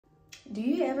Do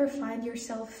you ever find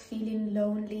yourself feeling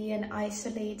lonely and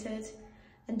isolated?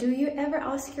 And do you ever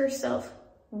ask yourself,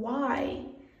 why?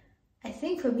 I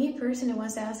think for me personally,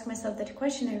 once I asked myself that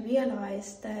question, I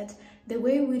realized that the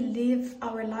way we live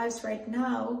our lives right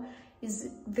now is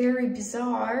very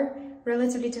bizarre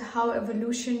relatively to how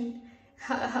evolution,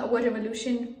 what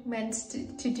evolution meant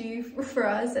to do for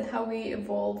us and how we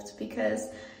evolved. Because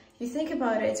if you think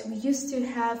about it, we used to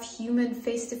have human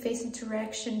face-to-face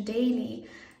interaction daily,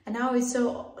 and now it's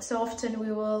so often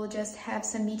we will just have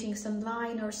some meetings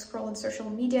online or scroll on social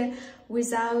media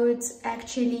without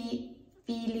actually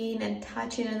feeling and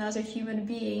touching another human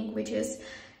being, which is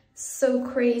so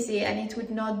crazy, and it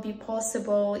would not be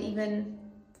possible even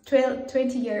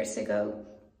 20 years ago.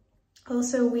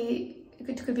 Also,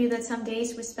 it could be that some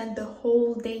days we spend the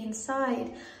whole day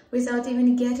inside without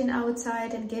even getting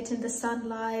outside and getting the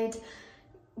sunlight,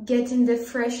 getting the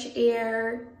fresh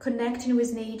air, connecting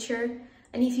with nature.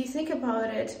 And if you think about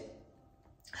it,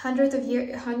 100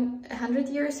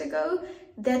 years ago,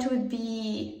 that would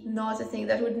be not a thing.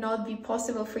 That would not be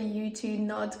possible for you to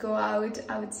not go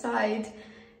outside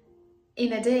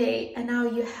in a day. And now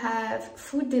you have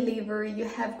food delivery, you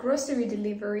have grocery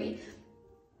delivery.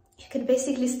 You can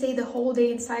basically stay the whole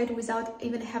day inside without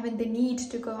even having the need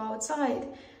to go outside.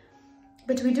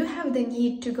 But we do have the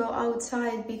need to go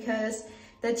outside because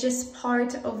that's just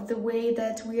part of the way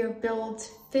that we are built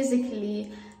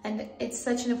physically, and it's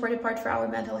such an important part for our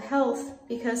mental health,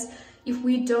 because if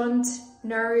we don't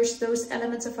nourish those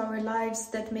elements of our lives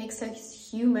that makes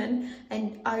us human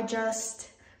and are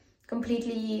just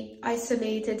completely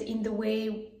isolated in the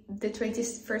way the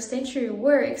 21st century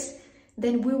works,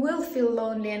 then we will feel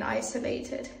lonely and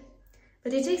isolated.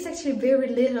 But it takes actually very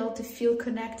little to feel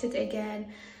connected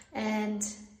again and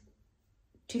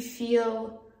to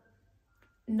feel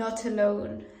not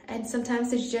alone. And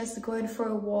sometimes it's just going for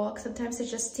a walk, sometimes it's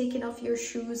just taking off your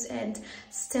shoes and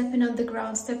stepping on the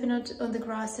ground, stepping on the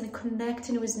grass and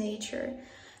connecting with nature.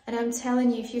 And I'm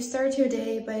telling you, if you start your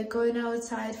day by going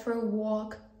outside for a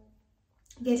walk,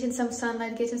 getting some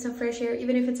sunlight, getting some fresh air,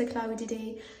 even if it's a cloudy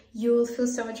day, you will feel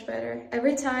so much better.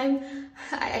 Every time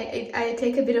I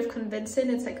take a bit of convincing,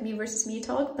 it's like me versus me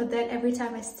talk, but then every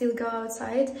time I still go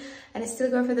outside and I still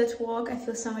go for that walk, I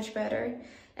feel so much better.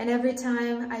 And every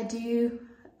time I do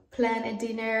plan a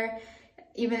dinner,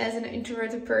 even as an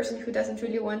introverted person who doesn't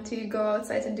really want to go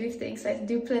outside and do things, I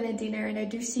do plan a dinner and I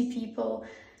do see people,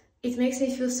 it makes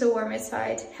me feel so warm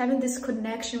inside. Having this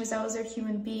connection with other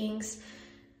human beings,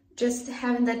 just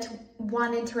having that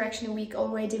one interaction a week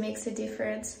already makes a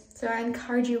difference. So I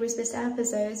encourage you with this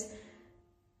episode,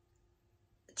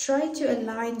 try to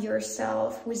align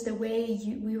yourself with the way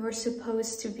we were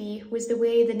supposed to be, with the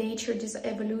way the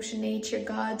evolution, nature,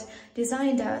 God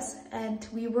designed us. And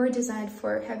we were designed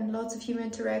for having lots of human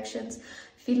interactions,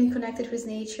 feeling connected with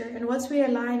nature. And once we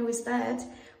align with that,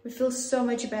 we feel so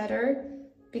much better,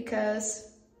 because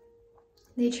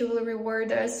nature will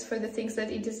reward us for the things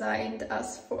that it designed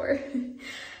us for.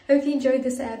 Hope you enjoyed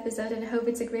this episode, and I hope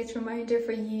it's a great reminder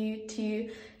for you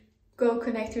to go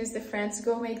connect with the friends,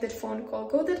 go make that phone call,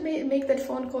 make that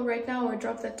phone call right now, or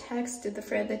drop that text to the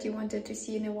friend that you wanted to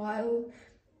see in a while.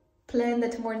 Plan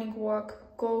that morning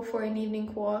walk, go for an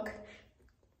evening walk,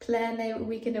 plan a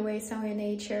weekend away somewhere in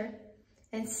nature,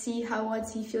 and see how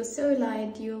once you feel so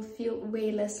aligned, you'll feel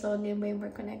way less lonely and way more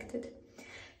connected.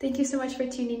 Thank you so much for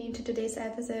tuning into today's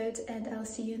episode, and I'll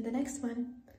see you in the next one.